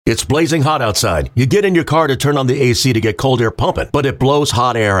It's blazing hot outside. You get in your car to turn on the AC to get cold air pumping, but it blows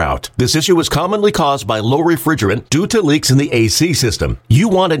hot air out. This issue is commonly caused by low refrigerant due to leaks in the AC system. You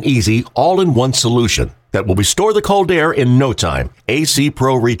want an easy, all-in-one solution that will restore the cold air in no time. AC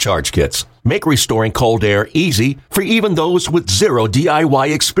Pro Recharge Kits make restoring cold air easy for even those with zero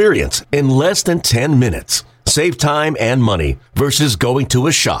DIY experience in less than 10 minutes. Save time and money versus going to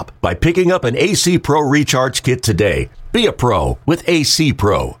a shop by picking up an AC Pro Recharge Kit today. Be a pro with AC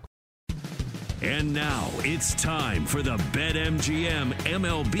Pro. And now it's time for the BetMGM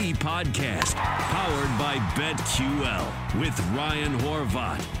MLB podcast, powered by BetQL, with Ryan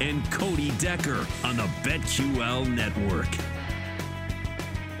Horvat and Cody Decker on the BetQL network.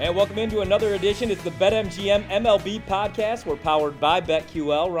 And welcome into another edition. It's the BetMGM MLB podcast. We're powered by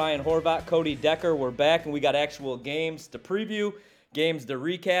BetQL. Ryan Horvat, Cody Decker. We're back, and we got actual games to preview, games to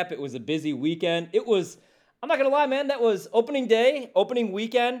recap. It was a busy weekend. I'm not going to lie, man, that was opening day, opening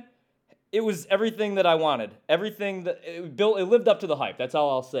weekend. It was everything that I wanted. Everything that it lived up to the hype. That's all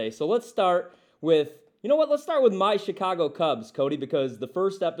I'll say. So let's start with, let's start with my Chicago Cubs, Cody, because the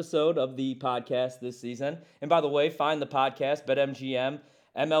first episode of the podcast this season, and by the way, find the podcast, BetMGM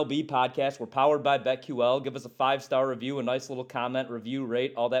MLB podcast. We're powered by BetQL. Give us a 5-star review, a nice little comment, review,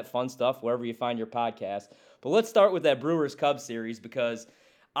 rate, all that fun stuff, wherever you find your podcast. But let's start with that Brewers-Cubs series, because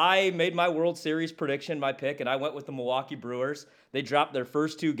I made my World Series prediction, my pick, and I went with the Milwaukee Brewers. They dropped their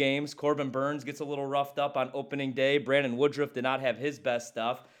first 2 games. Corbin Burnes gets a little roughed up on opening day. Brandon Woodruff did not have his best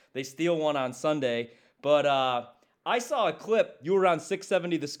stuff. They steal one on Sunday. But I saw a clip. You were on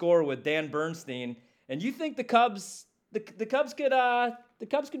 670 The Score with Dan Bernstein, and you think the Cubs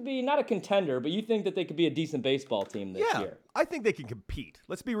could be not a contender, but you think that they could be a decent baseball team this year. I think they can compete.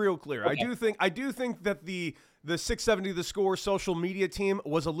 Let's be real clear. Okay. I do think that the 670 The Score social media team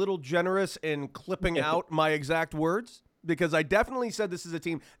was a little generous in clipping out my exact words, because I definitely said this is a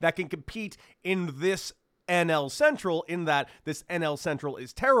team that can compete in this NL Central, in that this NL Central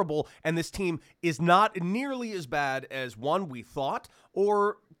is terrible and this team is not nearly as bad as one we thought,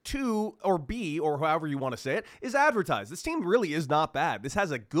 or two, or B, or however you want to say it, is advertised. This team really is not bad. This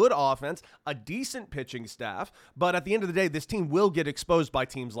has a good offense, a decent pitching staff, but at the end of the day, this team will get exposed by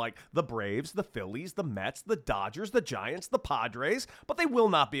teams like the Braves, the Phillies, the Mets, the Dodgers, the Giants, the Padres, but they will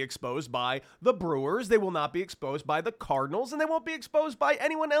not be exposed by the Brewers. They will not be exposed by the Cardinals, and they won't be exposed by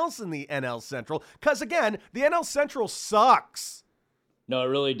anyone else in the NL Central, because again, the NL Central sucks. No, it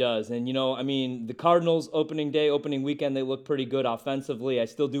really does. And, the Cardinals opening day, opening weekend, they look pretty good offensively. I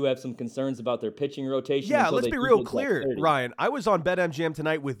still do have some concerns about their pitching rotation. Yeah, let's be real clear, Ryan. I was on BetMGM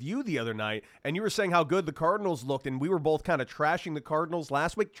tonight with you the other night, and you were saying how good the Cardinals looked, and we were both kind of trashing the Cardinals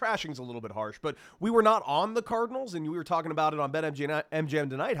last week. Trashing's a little bit harsh, but we were not on the Cardinals, and we were talking about it on BetMGM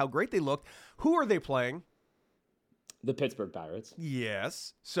tonight, how great they looked. Who are they playing? The Pittsburgh Pirates.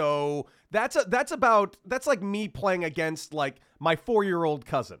 Yes. So that's like me playing against like my 4-year-old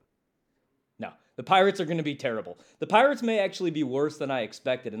cousin. No, the Pirates are going to be terrible. The Pirates may actually be worse than I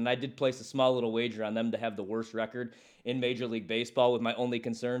expected, and I did place a small little wager on them to have the worst record in Major League Baseball, with my only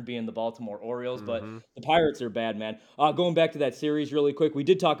concern being the Baltimore Orioles. But the Pirates are bad, man. Going back to that series really quick, we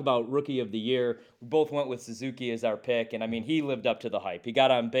did talk about Rookie of the Year. We both went with Suzuki as our pick, and he lived up to the hype. He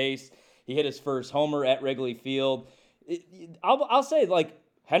got on base. He hit his first homer at Wrigley Field. I'll say,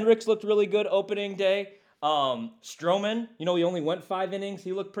 Hendricks looked really good opening day. Stroman, he only went 5 innings.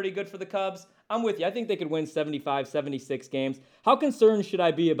 He looked pretty good for the Cubs. I'm with you. I think they could win 75, 76 games. How concerned should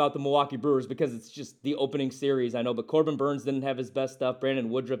I be about the Milwaukee Brewers? Because it's just the opening series, I know. But Corbin Burnes didn't have his best stuff. Brandon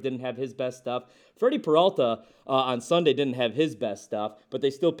Woodruff didn't have his best stuff. Freddie Peralta on Sunday didn't have his best stuff, but they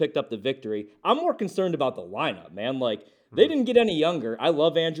still picked up the victory. I'm more concerned about the lineup, man. They didn't get any younger. I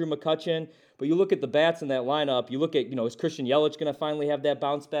love Andrew McCutchen. But you look at the bats in that lineup, you look at, is Christian Yelich going to finally have that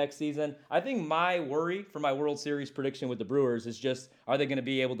bounce-back season? I think my worry for my World Series prediction with the Brewers is just, are they going to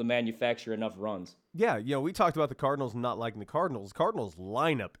be able to manufacture enough runs? Yeah, we talked about the Cardinals not liking the Cardinals. The Cardinals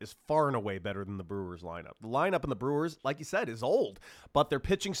lineup is far and away better than the Brewers lineup. The lineup in the Brewers, like you said, is old, but their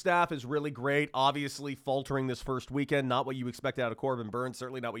pitching staff is really great. Obviously faltering this first weekend, not what you expected out of Corbin Burnes,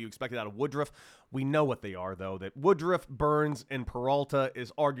 certainly not what you expected out of Woodruff. We know what they are, though, that Woodruff, Burnes, and Peralta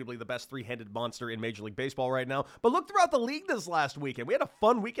is arguably the best three-headed monster in Major League Baseball right now. But look throughout the league this last weekend. We had a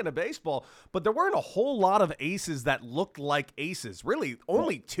fun weekend of baseball, but there weren't a whole lot of aces that looked like aces. Really,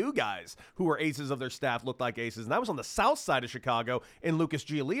 only 2 guys who were aces of their staff looked like aces, and that was on the south side of Chicago in Lucas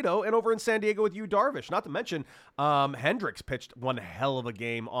Giolito, and over in San Diego with Yu Darvish. Not to mention, Hendricks pitched one hell of a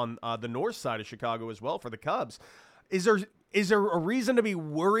game on the north side of Chicago as well for the Cubs. Is there a reason to be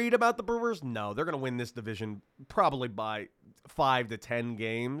worried about the Brewers? No, they're going to win this division probably by 5 to 10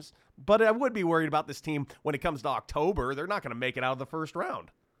 games, but I would be worried about this team when it comes to October. They're not going to make it out of the first round.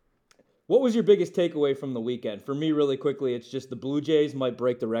 What was your biggest takeaway from the weekend? For me, really quickly, it's just the Blue Jays might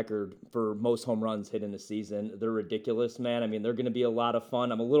break the record for most home runs hit in a season. They're ridiculous, man. I mean, they're going to be a lot of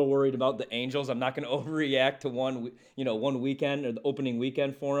fun. I'm a little worried about the Angels. I'm not going to overreact to one weekend or the opening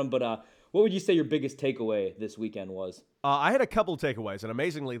weekend for them. But what would you say your biggest takeaway this weekend was? I had a couple takeaways, and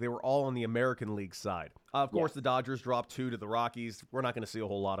amazingly, they were all on the American League side. Of course, the Dodgers dropped 2 to the Rockies. We're not going to see a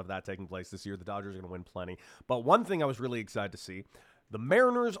whole lot of that taking place this year. The Dodgers are going to win plenty. But one thing I was really excited to see, the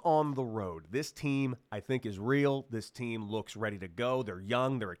Mariners on the road. This team, I think, is real. This team looks ready to go. They're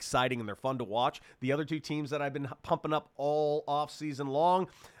young, they're exciting, and they're fun to watch. The other 2 teams that I've been pumping up all offseason long,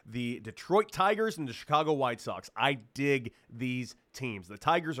 the Detroit Tigers and the Chicago White Sox. I dig these teams. The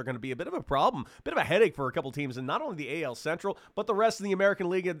Tigers are going to be a bit of a problem, a bit of a headache for a couple teams, and not only the AL Central, but the rest of the American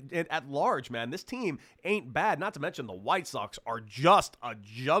League at large, man. This team ain't bad, not to mention the White Sox are just a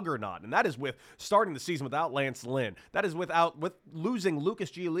juggernaut, and that is with starting the season without Lance Lynn. That is with losing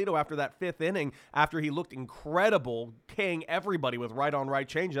Lucas Giolito after that 5th inning, after he looked incredible, K'ing everybody with right-on-right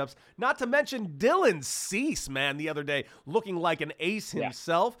changeups, not to mention Dylan Cease, man, the other day, looking like an ace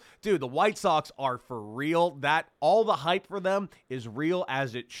himself. Dude, the White Sox are for real. All the hype for them is real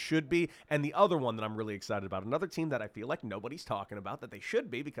as it should be. And the other one that I'm really excited about, another team that I feel like nobody's talking about, that they should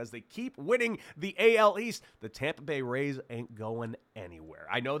be because they keep winning the AL East, the Tampa Bay Rays ain't going anywhere.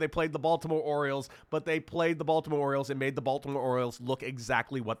 I know they played the Baltimore Orioles, but they played the Baltimore Orioles and made the Baltimore Orioles look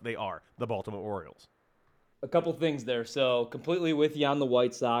exactly what they are, the Baltimore Orioles. A couple things there. So completely with you on the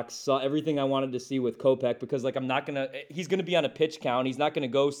White Sox. Saw everything I wanted to see with Kopech because he's going to be on a pitch count. He's not going to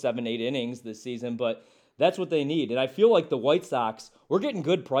go 7-8 innings this season, but that's what they need. And I feel like the White Sox, we're getting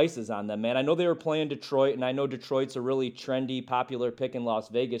good prices on them, man. I know they were playing Detroit, and I know Detroit's a really trendy, popular pick in Las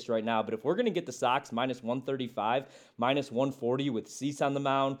Vegas right now. But if we're going to get the Sox minus 135, minus 140 with Cease on the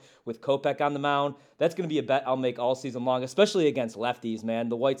mound, with Kopech on the mound, that's going to be a bet I'll make all season long, especially against lefties, man.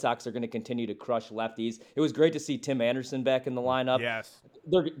 The White Sox are going to continue to crush lefties. It was great to see Tim Anderson back in the lineup. Yes.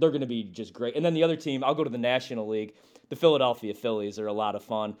 They're going to be just great. And then the other team, I'll go to the National League. The Philadelphia Phillies are a lot of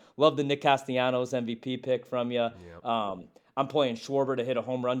fun. Love the Nick Castellanos MVP pick from you. Yep. I'm playing Schwarber to hit a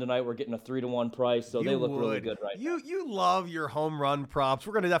home run tonight. We're getting a 3-1 price, so they look really good right now. You love your home run props.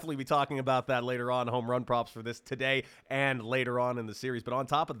 We're going to definitely be talking about that later on, home run props for this today and later on in the series. But on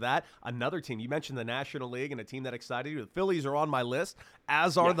top of that, another team. You mentioned the National League and a team that excited you. The Phillies are on my list,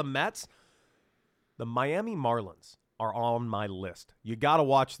 as are the Mets. The Miami Marlins are on my list. You got to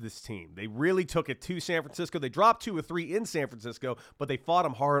watch this team. They really took it to San Francisco. They dropped 2 or 3 in San Francisco, but they fought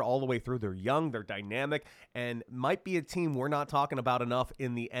them hard all the way through. They're young, they're dynamic, and might be a team we're not talking about enough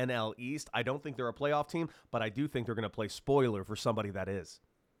in the NL East. I don't think they're a playoff team, but I do think they're going to play spoiler for somebody that is.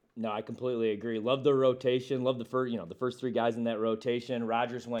 No, I completely agree. Love the rotation. Love the first 3 guys in that rotation.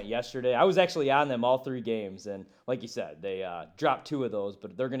 Rogers went yesterday. I was actually on them all 3 games, and like you said, they dropped 2 of those,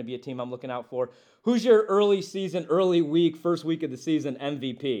 but they're going to be a team I'm looking out for. Who's your first week of the season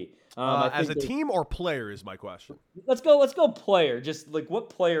MVP? As a team or player is my question. Let's go player. Just like what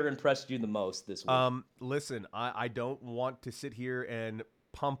player impressed you the most this week? Listen, I don't want to sit here and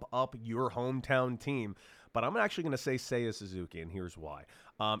pump up your hometown team, but I'm actually going to say Seiya Suzuki, and here's why.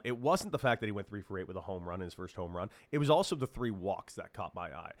 It wasn't the fact that he went 3 for 8 with a home run, his first home run. It was also the 3 walks that caught my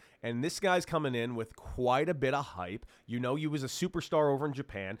eye. And this guy's coming in with quite a bit of hype. You know, he was a superstar over in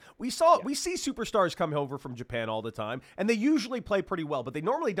Japan. We see superstars come over from Japan all the time, and they usually play pretty well, but they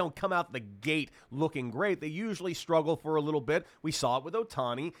normally don't come out the gate looking great. They usually struggle for a little bit. We saw it with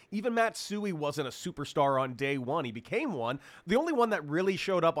Ohtani. Even Matsui wasn't a superstar on day one. He became one. The only one that really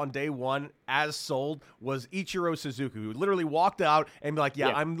showed up on day one as sold was Ichiro Suzuki, who literally walked out and be like,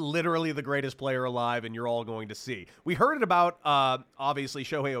 yeah, I'm literally the greatest player alive, and you're all going to see. We heard it about, obviously,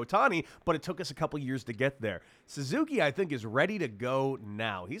 Shohei Ohtani, but it took us a couple years to get there. Suzuki, I think, is ready to go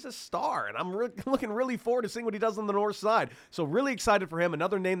now. He's a star, and I'm looking really forward to seeing what he does on the north side. So really excited for him.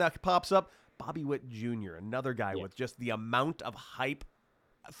 Another name that pops up, Bobby Witt Jr., another guy with just the amount of hype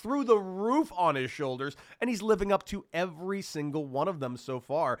through the roof on his shoulders, and he's living up to every single one of them so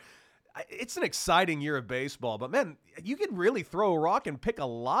far. It's an exciting year of baseball, but man, you can really throw a rock and pick a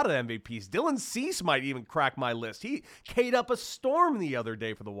lot of MVPs. Dylan Cease might even crack my list. He K'd up a storm the other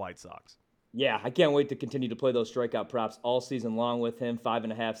day for the White Sox. Yeah, I can't wait to continue to play those strikeout props all season long with him.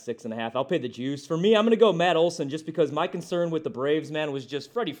 5.5, 6.5. I'll pay the juice. For me, I'm going to go Matt Olson just because my concern with the Braves, man, was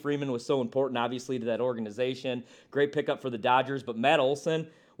just Freddie Freeman was so important, obviously, to that organization. Great pickup for the Dodgers, but Matt Olson,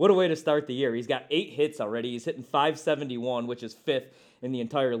 what a way to start the year. He's got 8 hits already. He's hitting .571, which is 5th in the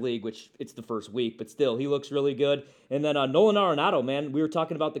entire league, which it's the first week, but still, he looks really good. And then Nolan Arenado, man, we were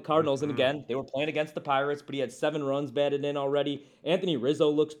talking about the Cardinals, and again, they were playing against the Pirates, but he had 7 runs batted in already. Anthony Rizzo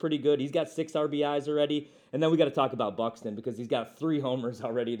looks pretty good. He's got 6 RBIs already. And then we got to talk about Buxton because he's got 3 homers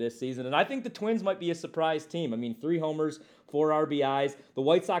already this season. And I think the Twins might be a surprise team. I mean, 3 homers, 4 RBIs. The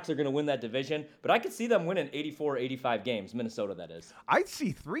White Sox are going to win that division, but I could see them winning 84, 85 games. Minnesota, that is. I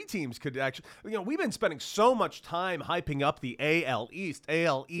see 3 teams could actually, we've been spending so much time hyping up the AL East,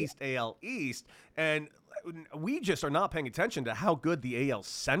 and we just are not paying attention to how good the AL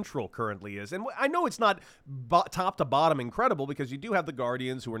Central currently is. And I know it's not top to bottom incredible because you do have the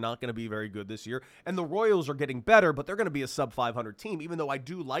Guardians who are not going to be very good this year, and the Royals are getting better, but they're going to be a sub-500 team, even though I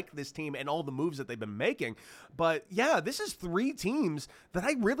do like this team and all the moves that they've been making. But yeah, this is 3 teams that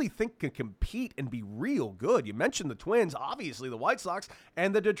I really think can compete and be real good. You mentioned the Twins, obviously the White Sox,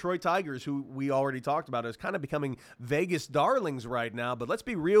 and the Detroit Tigers, who we already talked about as kind of becoming Vegas darlings right now. But let's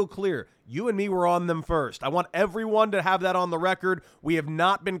be real clear. You and me were on them first. I want everyone to have that on the record. We have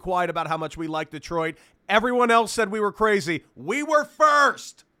not been quiet about how much we like Detroit. Everyone else said we were crazy. We were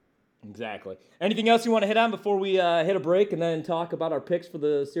first. Exactly. Anything else you want to hit on before we hit a break and then talk about our picks for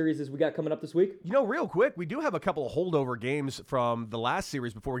the series as we got coming up this week? Real quick, we do have a couple of holdover games from the last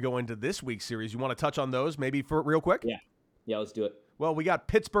series before we go into this week's series. You want to touch on those maybe for real quick? Yeah, let's do it. Well, we got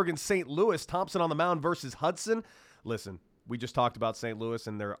Pittsburgh and St. Louis. Thompson on the mound versus Hudson. Listen, we just talked about St. Louis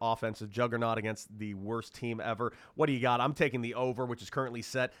and their offensive juggernaut against the worst team ever. What do you got? I'm taking the over, which is currently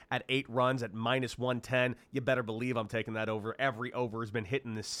set at 8 runs at -110. You better believe I'm taking that over. Every over has been hit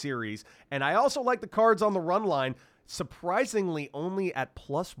in this series. And I also like the Cards on the run line, surprisingly only at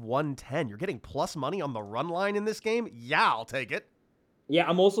 +110. You're getting plus money on the run line in this game? Yeah, I'll take it. Yeah,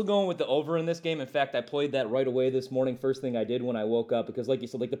 I'm also going with the over in this game. In fact, I played that right away this morning. First thing I did when I woke up, because like you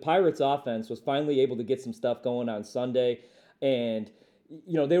said, the Pirates offense was finally able to get some stuff going on Sunday. And,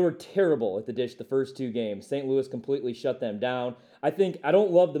 they were terrible at the dish the first 2 games. St. Louis completely shut them down. I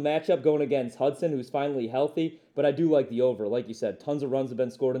don't love the matchup going against Hudson, who's finally healthy, but I do like the over. Like you said, tons of runs have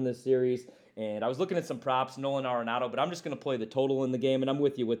been scored in this series. And I was looking at some props, Nolan Arenado, but I'm just going to play the total in the game, and I'm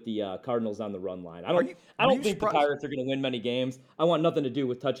with you with the Cardinals on the run line. I don't think the Pirates are going to win many games. I want nothing to do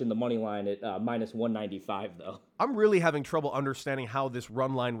with touching the money line at -195, though. I'm really having trouble understanding how this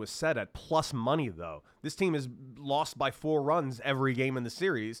run line was set at plus money, though. This team has lost by 4 runs every game in the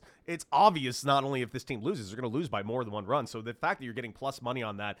series. It's obvious not only if this team loses, they're going to lose by more than 1 run. So the fact that you're getting plus money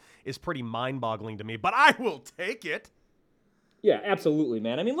on that is pretty mind-boggling to me, but I will take it. Yeah, absolutely,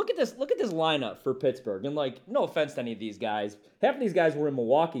 man. I mean, look at this lineup for Pittsburgh. And, no offense to any of these guys. Half of these guys were in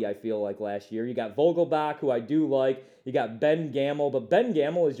Milwaukee, I feel like, last year. You got Vogelbach, who I do like. You got Ben Gamel. But Ben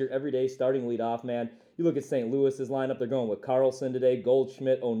Gamel is your everyday starting leadoff man. You look at St. Louis's lineup. They're going with Carlson today,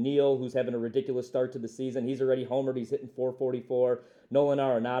 Goldschmidt, O'Neill, who's having a ridiculous start to the season. He's already homered. He's hitting .444. Nolan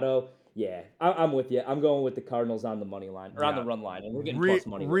Arenado. Yeah, I'm with you. I'm going with the Cardinals on the money line, or on the run line, and we're getting plus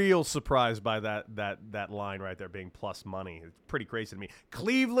money. Real surprised by that line right there being plus money. It's pretty crazy to me.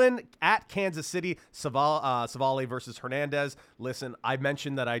 Cleveland at Kansas City, Savale versus Hernandez. Listen, I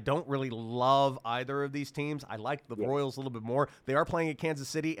mentioned that I don't really love either of these teams. I like the Royals a little bit more. They are playing at Kansas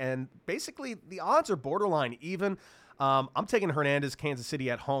City, and basically the odds are borderline even. I'm taking Hernandez, Kansas City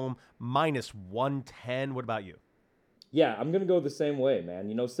at home, -110. What about you? Yeah, I'm going to go the same way, man.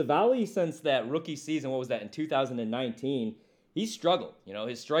 Savale, since that rookie season, what was that, in 2019, he's struggled.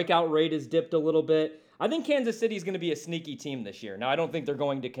 His strikeout rate has dipped a little bit. I think Kansas City is going to be a sneaky team this year. Now, I don't think they're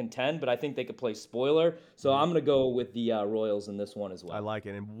going to contend, but I think they could play spoiler. So I'm going to go with the Royals in this one as well. I like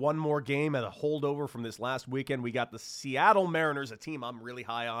it. And one more game at a holdover from this last weekend. We got the Seattle Mariners, a team I'm really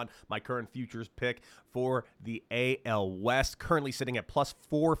high on. My current futures pick for the AL West. Currently sitting at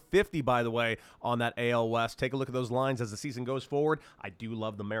 +450, by the way, on that AL West. Take a look at those lines as the season goes forward. I do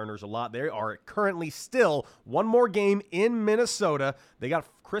love the Mariners a lot. They are currently still one more game in Minnesota. They got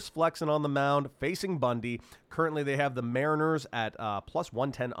Chris Flexen on the mound facing Bundy. Currently, they have the Mariners at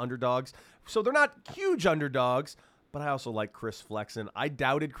 +110 underdogs. So they're not huge underdogs, but I also like Chris Flexen. I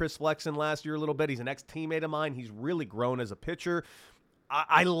doubted Chris Flexen last year a little bit. He's an ex-teammate of mine. He's really grown as a pitcher.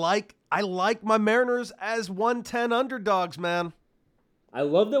 I like my Mariners as 110 underdogs, man. I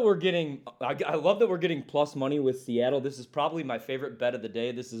love that we're getting plus money with Seattle. This is probably my favorite bet of the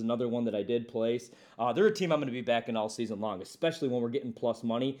day. This is another one that I did place. They're a team I'm going to be backing all season long, especially when we're getting plus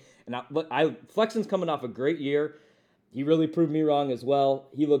money. And Flexen's coming off a great year. He really proved me wrong as well.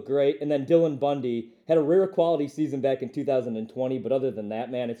 He looked great. And then Dylan Bundy had a rare quality season back in 2020. But other than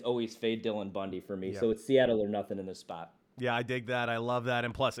that, man, it's always fade Dylan Bundy for me. Yep. So it's Seattle or nothing in this spot. Yeah, I dig that. I love that.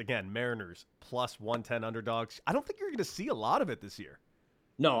 And plus, again, Mariners +110 underdogs. I don't think you're going to see a lot of it this year.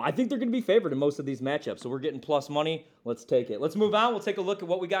 No, I think they're going to be favored in most of these matchups. So we're getting plus money. Let's take it. Let's move on. We'll take a look at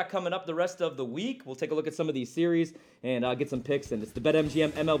what we got coming up the rest of the week. We'll take a look at some of these series and get some picks. And it's the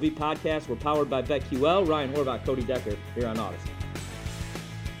BetMGM MLB podcast. We're powered by BetQL. Ryan Horvath, Cody Decker here on Odyssey.